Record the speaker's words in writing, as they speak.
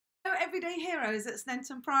Everyday Heroes at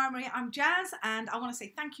Sneinton Primary. I'm Jazz, and I want to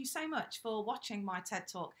say thank you so much for watching my TED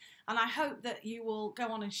Talk, and I hope that you will go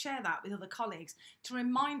on and share that with other colleagues to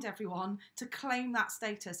remind everyone to claim that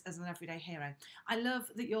status as an everyday hero. I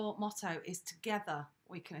love that your motto is together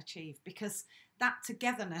we can achieve, because that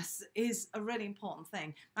togetherness is a really important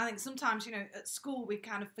thing. I think sometimes, at school we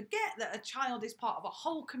kind of forget that a child is part of a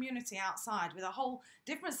whole community outside with a whole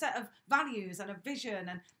different set of values and a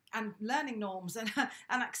vision and learning norms and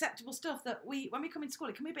acceptable stuff that when we come into school,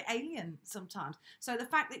 it can be a bit alien sometimes. So the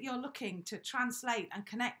fact that you're looking to translate and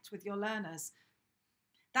connect with your learners,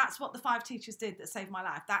 that's what the 5 teachers did that saved my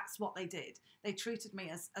life. That's what they did. They treated me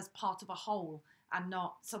as part of a whole and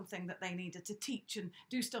not something that they needed to teach and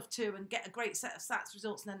do stuff to and get a great set of stats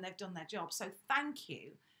results and then they've done their job. So thank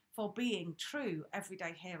you for being true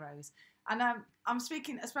everyday heroes. And I'm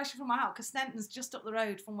speaking especially from my heart, because Sneinton's just up the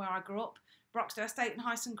road from where I grew up, Broxton Estate and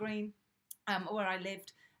Hyson Green, where I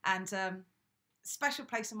lived, and special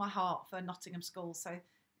place in my heart for Nottingham School. So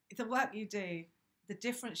the work you do, the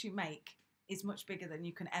difference you make is much bigger than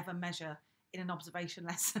you can ever measure in an observation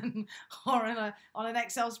lesson or on an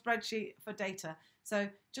Excel spreadsheet for data. So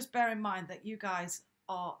just bear in mind that you guys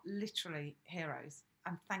are literally heroes,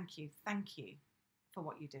 and thank you for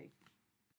what you do.